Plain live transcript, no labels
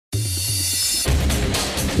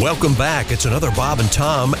Welcome back. It's another Bob and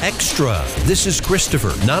Tom Extra. This is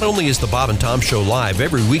Christopher. Not only is the Bob and Tom Show live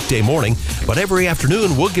every weekday morning, but every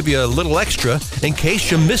afternoon we'll give you a little extra in case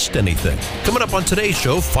you missed anything. Coming up on today's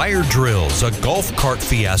show, fire drills, a golf cart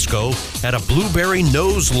fiasco, and a blueberry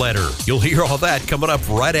nose letter. You'll hear all that coming up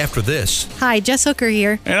right after this. Hi, Jess Hooker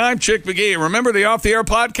here. And I'm Chick McGee. Remember the Off the Air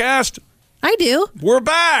podcast? I do. We're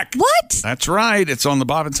back. What? That's right. It's on the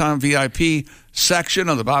Bob and Tom VIP section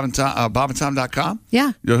of the bobandtom.com.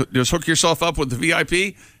 Yeah. You just hook yourself up with the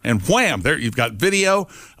VIP, and wham, there you've got video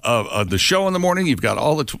of the show in the morning. You've got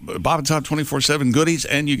all the Bob and Tom 24/7 goodies,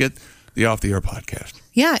 and you get the Off the Air podcast.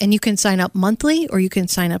 Yeah, and you can sign up monthly or you can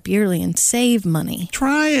sign up yearly and save money.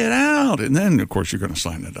 Try it out, and then of course you're going to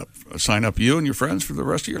sign up you and your friends for the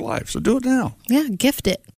rest of your life. So do it now. Yeah, gift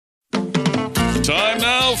it. Time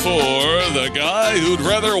now for the guy who'd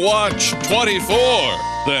rather watch 24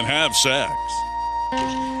 than have sex.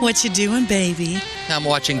 What you doing, baby? I'm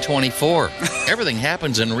watching 24. Everything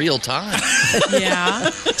happens in real time. Yeah?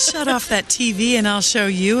 Shut off that TV and I'll show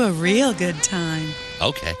you a real good time.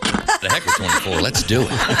 Okay. The heck with 24. Let's do it.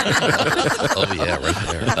 Oh, yeah, right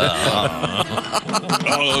there.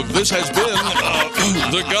 This has been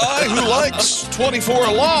the guy who likes 24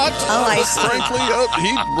 a lot. Oh, I see. Frankly,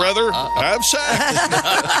 he'd rather have sex.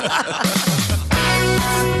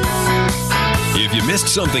 If you missed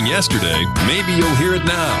something yesterday, maybe you'll hear it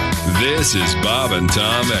now. This is Bob and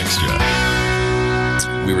Tom Extra.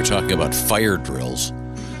 We were talking about fire drills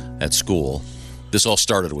at school. This all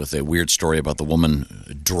started with a weird story about the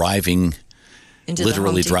woman driving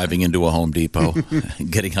into a Home Depot,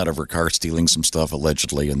 getting out of her car, stealing some stuff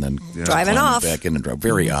allegedly, and then driving off back in and drive.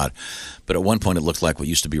 Very odd. But at one point, it looked like what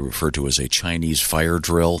used to be referred to as a Chinese fire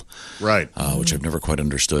drill, right? Which I've never quite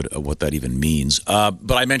understood what that even means.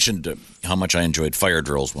 But I mentioned how much I enjoyed fire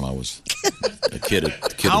drills when I was a kid in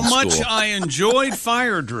How school. much I enjoyed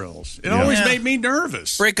fire drills. It always made me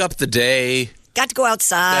nervous. Break up the day. Got to go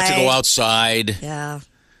outside. Yeah.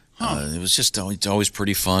 It was just always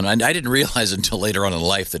pretty fun. I didn't realize until later on in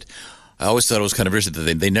life that I always thought it was kind of interesting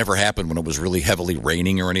that they never happened when it was really heavily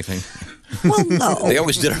raining or anything. Well, no. They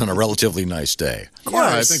always did it on a relatively nice day. Of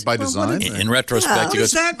course. Yeah, I think by design. In retrospect, you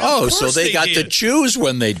go, so they got to choose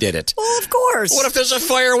when they did it. Well, of course. What if there's a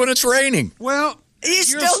fire when it's raining? Well,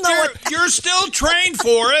 you're still trained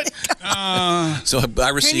for it. So I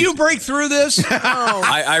received. Can you break through this?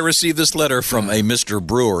 I received this letter from a Mr.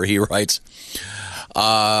 Brewer. He writes,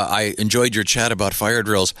 I enjoyed your chat about fire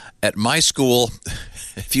drills. At my school,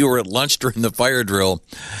 if you were at lunch during the fire drill,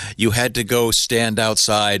 you had to go stand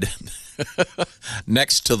outside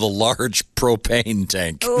next to the large propane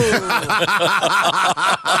tank. They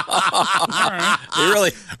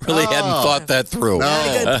really hadn't thought that through. Not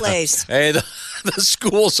a good place. Hey, the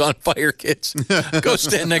school's on fire, kids. Go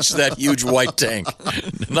stand next to that huge white tank.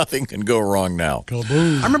 Nothing can go wrong now.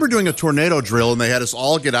 I remember doing a tornado drill, and they had us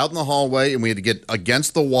all get out in the hallway, and we had to get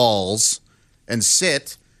against the walls and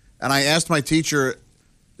sit. And I asked my teacher,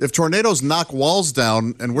 if tornadoes knock walls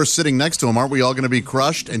down and we're sitting next to them, aren't we all going to be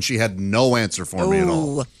crushed? And she had no answer for me at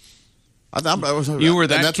all. You were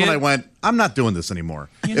that and that's kid? when I went, I'm not doing this anymore.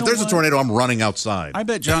 If there's a tornado, I'm running outside. I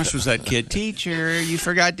bet Josh was that kid. Teacher, you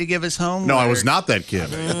forgot to give us homework. No, I was not that kid.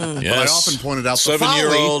 Yes. But I often pointed out the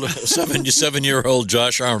folly. 77-year-old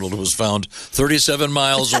Josh Arnold was found 37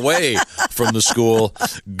 miles away from the school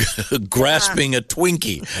grasping a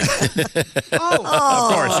Twinkie. Of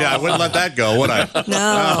course, yeah, I wouldn't let that go, would I?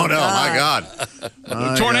 No, my God.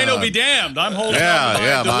 My Tornado God. be damned. I'm holding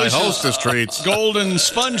Yeah, my delicious hostess treats. golden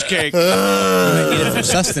sponge cake. Need it for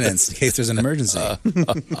sustenance in case there's an emergency.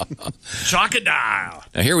 Chocodile.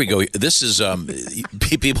 Now, here we go. This is,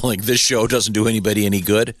 people think this show doesn't do anybody any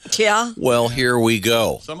good. Yeah. Well, here we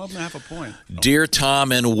go. Some of them have a point. Dear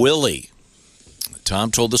Tom and Willie,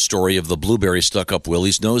 Tom told the story of the blueberry stuck up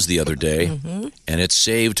Willie's nose the other day, and it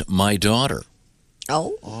saved my daughter.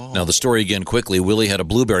 Oh. Now, the story again quickly. Willie had a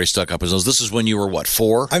blueberry stuck up his nose. This is when you were, what,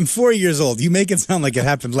 4? I'm 4 years old. You make it sound like it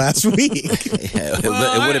happened last week.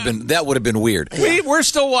 That would have been weird. We're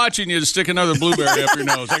still watching you to stick another blueberry up your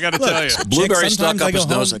nose. I got to tell you. Blueberry Chick, stuck sometimes up I go his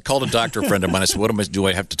nose. home- I called a doctor friend of mine. I said, do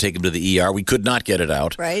I have to take him to the ER? We could not get it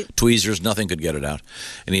out. Right. Tweezers, nothing could get it out.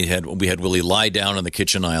 And we had Willie lie down on the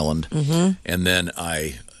kitchen island, and then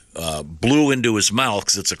I blew into his mouth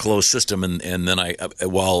because it's a closed system, and then I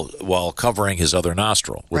while covering his other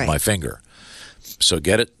nostril with my finger. So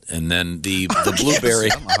get it? And then the blueberry.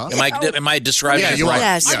 Am I describing it right?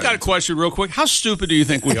 Yes. I've got a question real quick. How stupid do you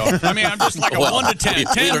think we are? I mean, I'm just like a 1 to 10.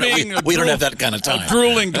 10 being we don't have that kind of time. A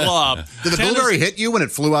drooling glob. Did the blueberry hit you when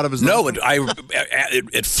it flew out of his nose? No,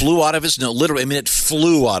 it flew out of his nose. Literally, I mean, it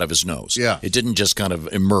flew out of his nose. Yeah. It didn't just kind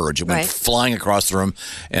of emerge. It went flying across the room,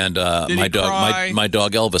 and my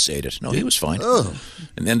dog Elvis ate it. No, he was fine.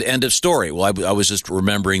 And then end of story. Well, I was just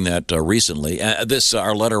remembering that recently.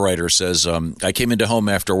 Our letter writer says, I came into home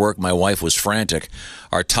after work. My wife was frantic.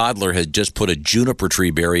 Our toddler had just put a juniper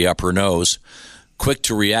tree berry up her nose. Quick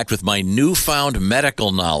to react with my newfound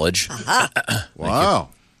medical knowledge. Wow.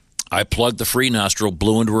 I plugged the free nostril,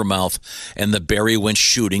 blew into her mouth, and the berry went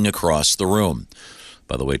shooting across the room.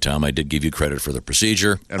 By the way, Tom, I did give you credit for the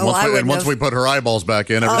procedure. And once we put her eyeballs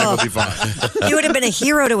back in, everything will be fine. He would have been a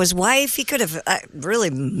hero to his wife. He could have really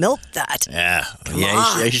milked that. Yeah.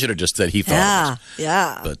 He should have just said he thought of it.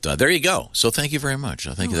 Yeah. But there you go. So thank you very much.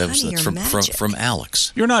 I think that's from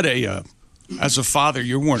Alex. You're not as a father,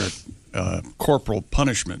 you weren't a corporal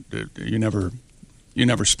punishment. You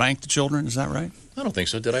never spanked the children, is that right? I don't think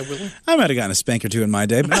so. Did I, Willie? I might have gotten a spank or two in my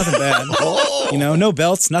day, but nothing bad. No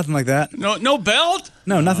belts, nothing like that. No belt?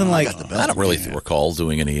 No, nothing like that. I don't really recall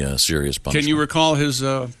doing any serious punishment. Can you recall his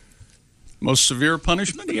most severe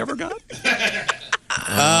punishment he ever got?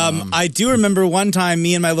 I do remember one time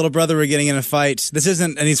me and my little brother were getting in a fight. This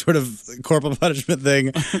isn't any sort of corporal punishment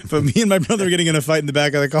thing, but me and my brother were getting in a fight in the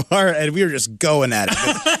back of the car, and we were just going at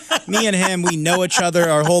it. Me and him, we know each other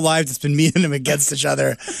our whole lives. It's been me and him against each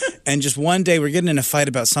other. And just one day we're getting in a fight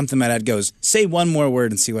about something. My dad goes, say one more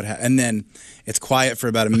word and see what happens. And then it's quiet for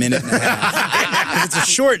about a minute and a half. It's a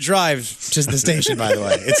short drive to the station, by the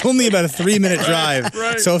way. It's only about a 3-minute drive.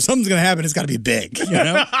 Right. So if something's going to happen, it's got to be big,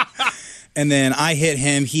 And then I hit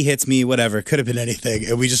him, he hits me, whatever. Could have been anything.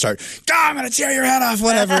 And we just start, I'm going to tear your head off,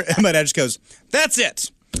 whatever. And my dad just goes, that's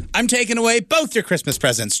it. I'm taking away both your Christmas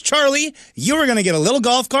presents. Charlie, you were going to get a little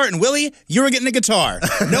golf cart, and Willie, you were getting a guitar.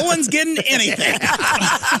 No one's getting anything.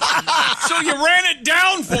 So you ran it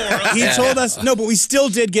down for him. He told us, no, but we still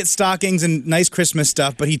did get stockings and nice Christmas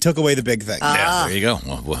stuff, but he took away the big thing. Yeah, there you go.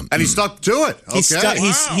 And he stuck to it. Okay.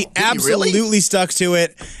 He absolutely stuck to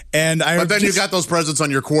it. But then you got those presents on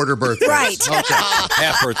your quarter birthday. Right. Okay.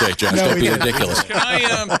 Half birthday, Josh. Don't be ridiculous. Can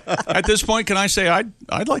I, at this point, can I say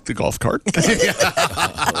I'd like the golf cart?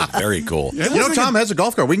 Very cool. Tom has a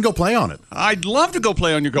golf cart. We can go play on it. I'd love to go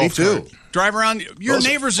play on your golf cart. Me too. Drive around. Your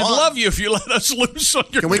neighbors would love you if you let us loose on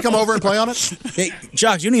your Can we come over and play on it? Hey,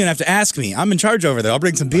 Jock, you don't even have to ask me. I'm in charge over there. I'll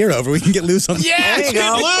bring some beer over. We can get loose on the get loose.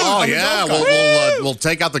 Oh, yeah. We'll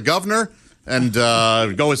take out the governor and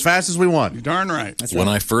go as fast as we want. You're darn right. That's When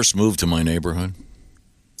I first moved to my neighborhood,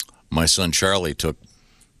 my son Charlie took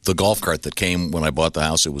the golf cart that came when I bought the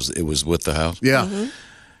house. It was with the house. Yeah. Mm-hmm.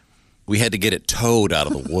 We had to get it towed out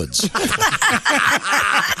of the woods.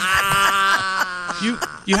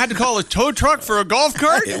 You had to call a tow truck for a golf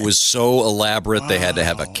cart? It was so elaborate. They had to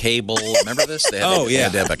have a cable. Remember this? They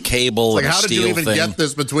had to have a cable and a how did steel you even thing. get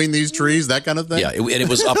this between these trees? That kind of thing? Yeah, and it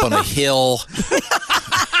was up on a hill.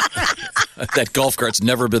 That golf cart's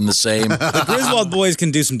never been the same. The Griswold boys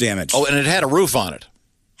can do some damage. Oh, and it had a roof on it.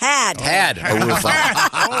 Had a roof on it.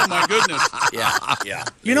 Oh, my goodness. Yeah.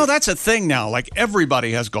 That's a thing now. Like,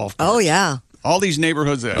 everybody has golf carts. Oh, yeah. All these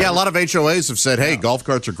neighborhoods. Yeah, a lot of HOAs have said, hey, golf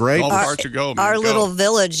carts are great. Golf carts are go, man. Our go. little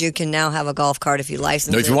village, you can now have a golf cart if you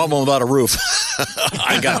license No, it. if you want one without a roof,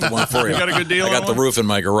 I got the one for you. You got a good deal I got on the one? roof in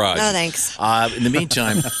my garage. No, thanks. In the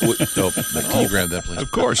meantime, can you grab that, please?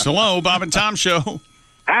 Of course. Hello, Bob and Tom Show.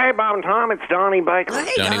 Hey, Bob and Tom, it's Donnie Baker.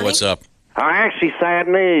 Hey, Johnny, what's up? Actually, sad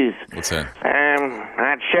news. What's that?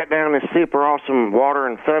 I'd shut down this super awesome water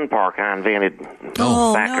and fun park I invented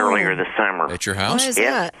back earlier this summer. At your house? What is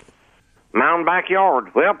that? My own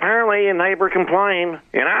backyard. Well, apparently a neighbor complained,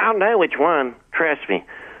 and I know which one. Trust me.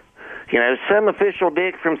 Some official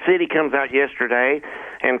dick from city comes out yesterday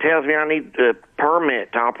and tells me I need a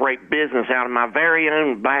permit to operate business out of my very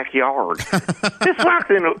own backyard. It's like,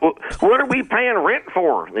 then, what are we paying rent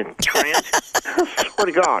for? Then, Trent? I swear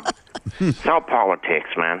to God. It's all politics,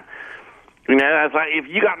 man. I was like, if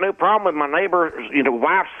you got no problem with my neighbor,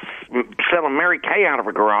 wife's selling Mary Kay out of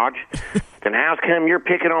her garage, then how's come you're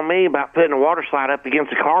picking on me about putting a water slide up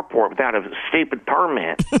against a carport without a stupid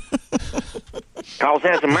permit? Because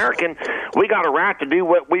as American, we got a right to do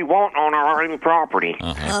what we want on our own property.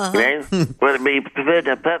 Whether it be put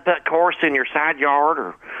a putt-putt course in your side yard,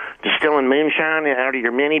 or distilling moonshine out of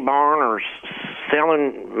your mini barn, or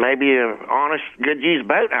selling maybe an honest, good used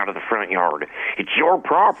boat out of the front yard. It's your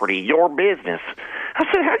property, your business. I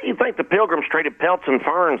said, how do you think the Pilgrims traded pelts and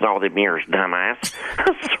ferns all them years, dumbass?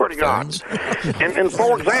 I swear to God. And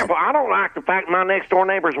for example, I don't like the fact my next-door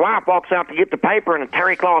neighbor's wife walks out to get the paper in a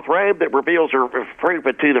terry cloth robe that reveals her fruit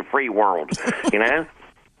to the free world, you know?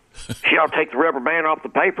 She ought to take the rubber band off the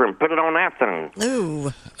paper and put it on that thing.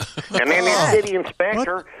 Ooh. And then the city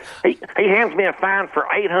inspector, he hands me a fine for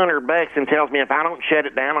 $800 and tells me if I don't shut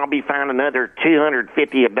it down, I'll be fined another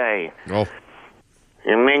 $250 a day. Oh.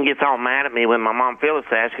 And then gets all mad at me when my mom Phyllis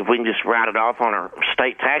asks if we can just write it off on our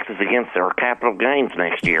state taxes against our capital gains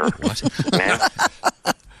next year.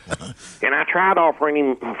 And I tried offering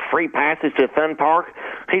him free passes to a fun park.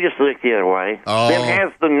 He just looked the other way. Oh. Then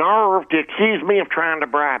has the nerve to accuse me of trying to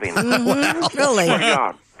bribe him. Really? Oh, my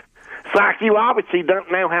God. It's like you obviously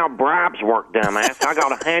don't know how bribes work, dumbass. I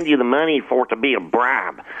got to hand you the money for it to be a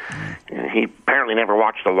bribe. He apparently never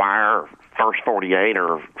watched The Wire or First 48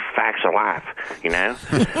 or Facts of Life, you know?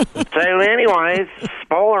 So anyways,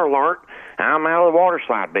 spoiler alert, I'm out of the water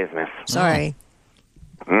slide business. Sorry.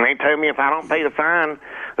 And they told me if I don't pay the fine,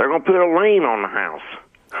 they're going to put a lien on the house.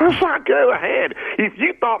 I was like, go ahead. If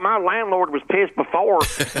you thought my landlord was pissed before,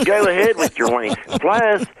 go ahead with your lien.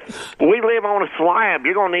 Plus, we live on a slab.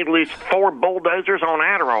 You're going to need at least 4 bulldozers on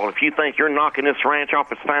Adderall if you think you're knocking this ranch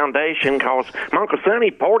off its foundation, because my Uncle Sonny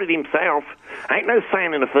poured it himself. Ain't no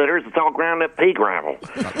sand in the footers. It's all ground up pea gravel.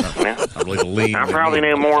 I probably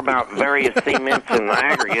know more about various cements and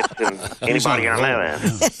aggregates than anybody I know of.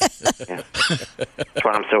 That's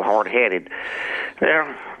why I'm so hard-headed.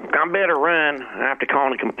 Well, I better run. I have to call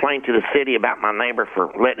and complain to the city about my neighbor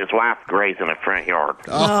for letting his wife graze in the front yard.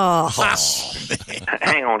 Oh.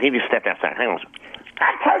 Hang on, he just stepped outside. Hang on.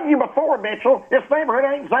 I told you before, Mitchell, this neighborhood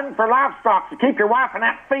ain't zoned for livestock, so keep your wife and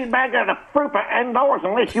that feed bag of the frupa indoors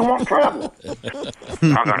unless you want trouble.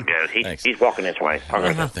 I gotta go. He's walking this way.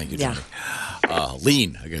 Thank you, Tony.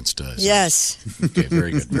 Lean against us. Yes. Okay,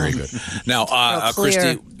 very good, very good. Now,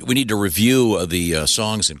 Christy, we need to review the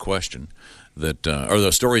songs in question. Or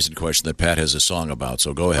the stories in question that Pat has a song about.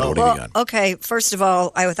 So go ahead. What do you got? Okay, first of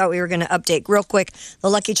all, I thought we were going to update real quick the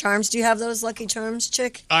Lucky Charms. Do you have those Lucky Charms,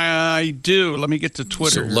 Chick? I do. Let me get to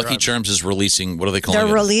Twitter. So Lucky Charms is releasing, what are they calling it?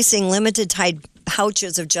 They're releasing limited time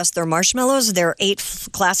pouches of just their marshmallows. There are 8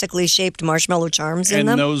 classically shaped marshmallow charms in them.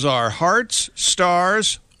 And those are hearts,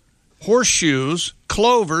 stars, horseshoes,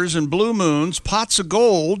 clovers, and blue moons, pots of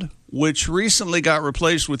gold, which recently got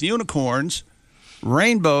replaced with unicorns,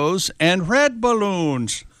 rainbows, and red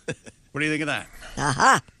balloons. What do you think of that?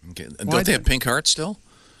 Aha. Okay. Don't they have pink hearts still?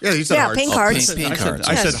 Yeah, you said hearts. Pink hearts. Pink hearts.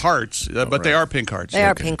 I said hearts, but they are pink hearts. They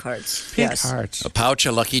are pink hearts. Pink hearts. A pouch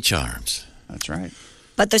of Lucky Charms. That's right.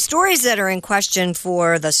 But the stories that are in question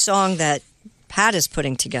for the song that Pat is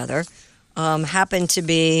putting together happen to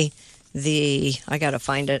be I got to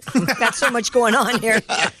find it. I've got so much going on here.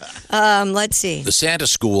 Let's see. The Santa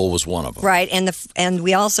School was one of them. Right, and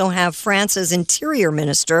we also have France's interior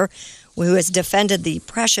minister, who has defended the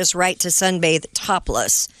precious right to sunbathe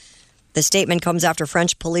topless. The statement comes after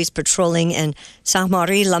French police patrolling in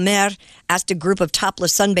Saint-Marie-la-Mer asked a group of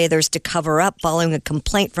topless sunbathers to cover up following a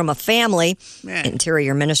complaint from a family.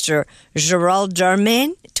 Interior Minister Gérald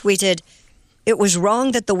Darmanin tweeted, "It was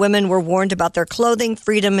wrong that the women were warned about their clothing.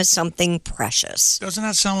 Freedom is something precious." Doesn't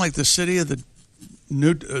that sound like the city of the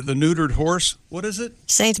neutered horse? What is it?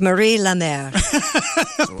 Saint-Marie-la-Mer.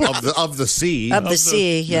 of the sea. Of the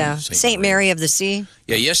sea, yeah. Saint Mary of the Sea.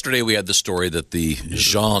 Yeah, yesterday we had the story that the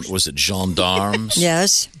gendarmes?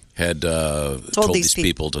 Yes. Had told these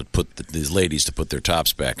people to these ladies to put their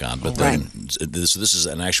tops back on, but then this is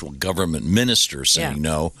an actual government minister saying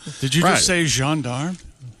no. Did you just say gendarme?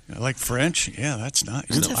 I like French. Yeah, that's nice.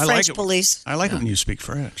 It's a French like it. police. I like it when you speak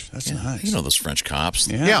French. That's nice. You know those French cops?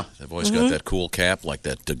 Yeah. They've always got that cool cap, like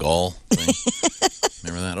that de Gaulle thing.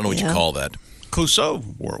 Remember that? I don't know what you call that. Clouseau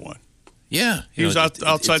wore one. Yeah. He was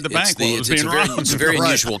outside the bank while it was being robbed. It's a very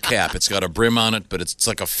unusual cap. It's got a brim on it, but it's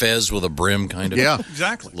like a fez with a brim, kind of. Yeah,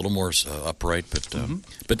 exactly. A little more upright. But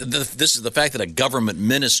this is the fact that a government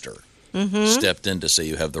minister stepped in to say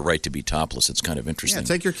you have the right to be topless. It's kind of interesting. Yeah,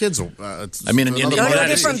 take your kids. I mean, in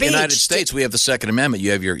the United States, we have the Second Amendment.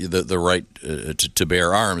 You have the right to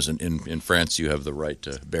bear arms. In France, you have the right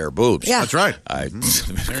to bear boobs. Yeah. That's right.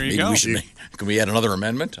 There you go. Can we add another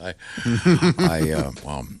amendment? I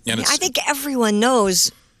think everyone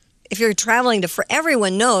knows, if you're traveling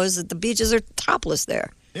everyone knows that the beaches are topless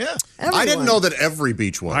there. Yeah. Everyone. I didn't know that every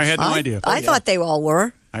beach was. I had no idea. I thought they all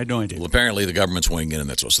were. I had no idea. Well, apparently the government's weighing in on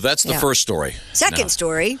that. So that's the first story. Second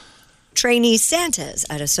story, trainee Santas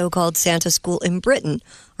at a so-called Santa school in Britain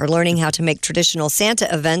are learning how to make traditional Santa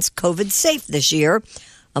events COVID-safe this year.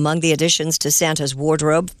 Among the additions to Santa's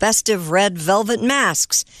wardrobe, festive red velvet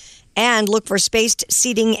masks And look for spaced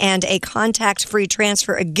seating and a contact-free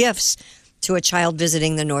transfer of gifts to a child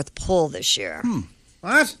visiting the North Pole this year.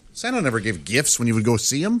 What? Santa never gave gifts when you would go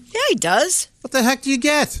see him? Yeah, he does. What the heck do you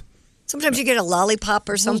get? Sometimes you get a lollipop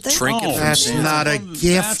or something. Trinket from That's Santa. not a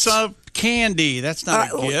gift. That's a candy. That's not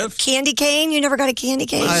a gift. Candy cane? You never got a candy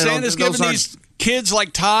cane? Santa's giving these kids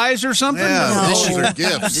like ties or something? Yeah, No. those are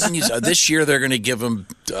gifts. Didn't you, this year they're going to give them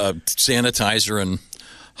sanitizer and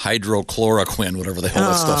hydrochloroquine, whatever the hell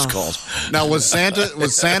that stuff's called. Now, was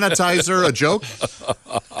sanitizer a joke?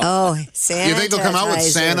 Oh, sanitizer. You think they'll come out with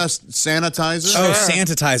sanitizer? Oh,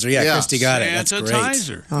 sanitizer. Yeah, Yeah. Christy got it. That's great.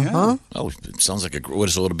 Sanitizer. Uh-huh. Oh, it sounds like what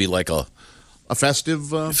is it? It'll be like a festive.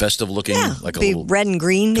 festive looking, Yeah, like a be little. red and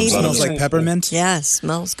green, maybe. Smells like peppermint. Yeah,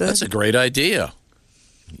 smells good. That's a great idea.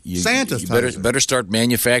 You better start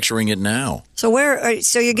manufacturing it now. So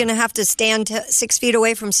so you're going to have to stand 6 feet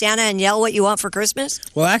away from Santa and yell what you want for Christmas?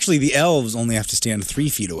 Well, actually, the elves only have to stand 3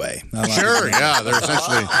 feet away. Not a lot of Sure, people. yeah, they're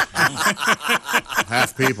essentially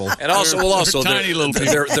half people. And also, tiny little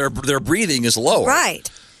people. their breathing is lower. Right.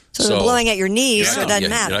 So they're blowing at your knees, so it doesn't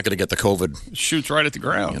matter. You're not going to get the COVID. Shoots right at the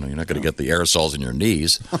ground. You're not going to get the aerosols in your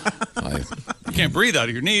knees. You can't breathe out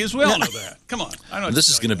of your knees. We all know that. Come on. I know. This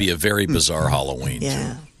is going to be a very bizarre Halloween.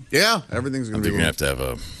 Yeah. Yeah, everything's going to be. You're going to have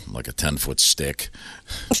a 10-foot stick.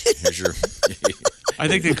 Here's your. I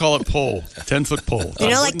think they call it pole. 10-foot pole. You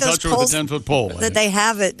know, like those touch her with poles a 10-foot pole. that they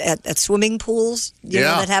have at swimming pools, you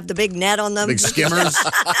know, that have the big net on them. Big skimmers.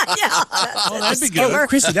 Yeah. that'd be good.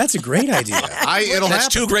 Christy, that's a great idea. That's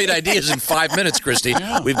 2 great ideas in 5 minutes, Christy.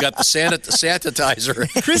 We've got the sanitizer.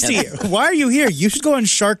 Christy, why are you here? You should go on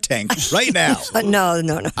Shark Tank right now. No.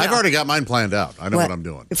 I've already got mine planned out. I know what I'm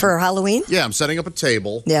doing. For Halloween? Yeah, I'm setting up a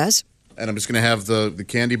table. Yes. And I'm just going to have the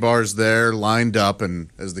candy bars there lined up, and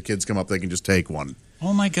as the kids come up, they can just take one.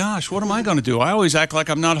 Oh, my gosh. What am I going to do? I always act like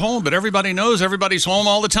I'm not home, but everybody knows everybody's home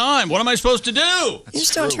all the time. What am I supposed to do? You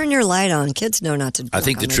just don't turn your light on. Kids know not to. I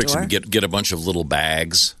think the trick's door. to get a bunch of little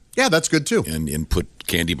bags. Yeah, that's good, too. And put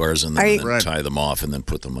candy bars in them and then tie them off and then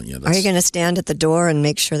put them on. Yeah, Are you going to stand at the door and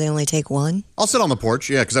make sure they only take one? I'll sit on the porch,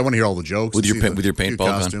 yeah, because I want to hear all the jokes. With your and see the paintball cute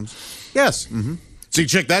gun? costumes. Yes. Mm-hmm. See,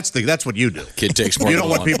 Chick, that's what you do. Kid takes more You than don't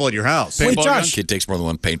want one. people at your house. Wait, Josh. Kid takes more than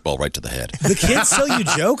one paintball right to the head. The kids tell you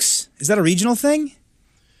jokes? Is that a regional thing?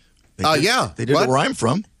 Yeah. They did it where I'm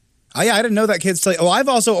from. Oh, yeah, I didn't know that kids tell you. Oh, I've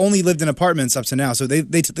also only lived in apartments up to now. So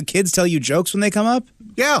the kids tell you jokes when they come up?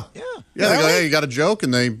 Yeah. They go, hey, you got a joke?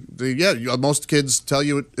 And most kids tell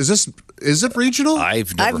you, is it regional?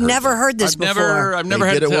 I've never heard this before. I've never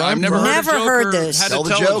heard this. Tell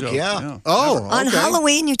the joke, yeah. Oh, On okay.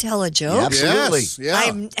 Halloween, you tell a joke? Absolutely. Yes,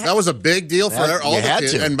 yeah. That was a big deal for all the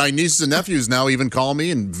kids. And my nieces and nephews now even call me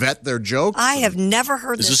and vet their jokes. I have never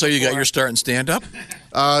heard this. Is this how you got your start in stand-up?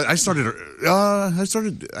 I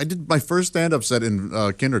did my first stand-up set in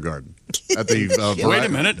kindergarten at the. Wait a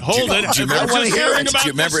minute, hold it. Do you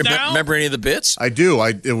remember any of the bits? I do.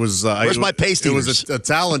 It was. Where's my paste It was a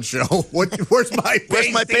talent show. Where's my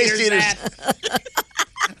paste eaters?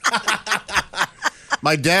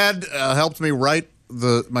 My dad helped me write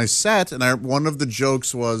my set, and one of the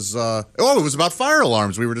jokes was it was about fire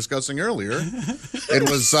alarms we were discussing earlier. It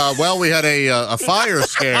was we had a fire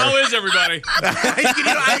scare. How is everybody?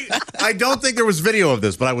 I don't think there was video of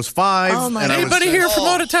this, but I was 5. Oh, my and Anybody here from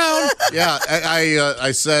out of town? Yeah,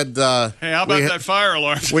 I said. Hey, how about that fire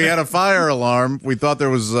alarm? We had a fire alarm. We thought there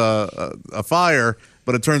was a fire,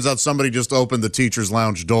 but it turns out somebody just opened the teacher's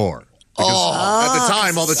lounge door. Because at the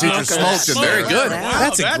time, all the teachers smoked in there. Very good. Wow,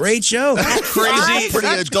 That's a great joke. crazy. Pretty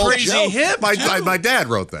That's adult crazy joke. hip. My dad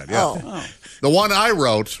wrote that. Yeah, the one I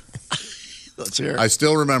wrote. Let's hear it. I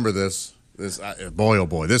still remember this. Boy, oh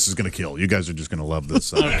boy, this is going to kill. You guys are just going to love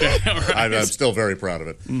this. Okay, all right. I'm still very proud of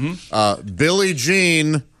it. Billie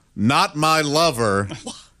Jean, not my lover.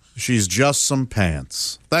 She's just some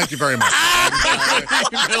pants. Thank you very much.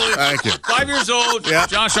 Thank you. 5 years old. Yeah.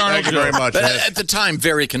 Josh Arnold. Thank you very much. But at the time,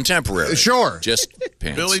 very contemporary. Sure. Just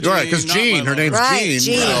pants. Billie Right, because not Jean, my her name's Right,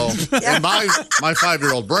 Jean. Jean. So in my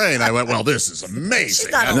 5-year-old brain, I went, well, this is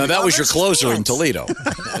amazing. No, that was your closer in Toledo. Is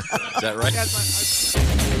that right?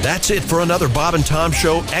 That's it for another Bob and Tom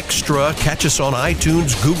Show Extra. Catch us on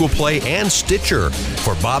iTunes, Google Play, and Stitcher.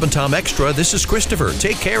 For Bob and Tom Extra, this is Christopher.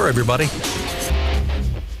 Take care, everybody.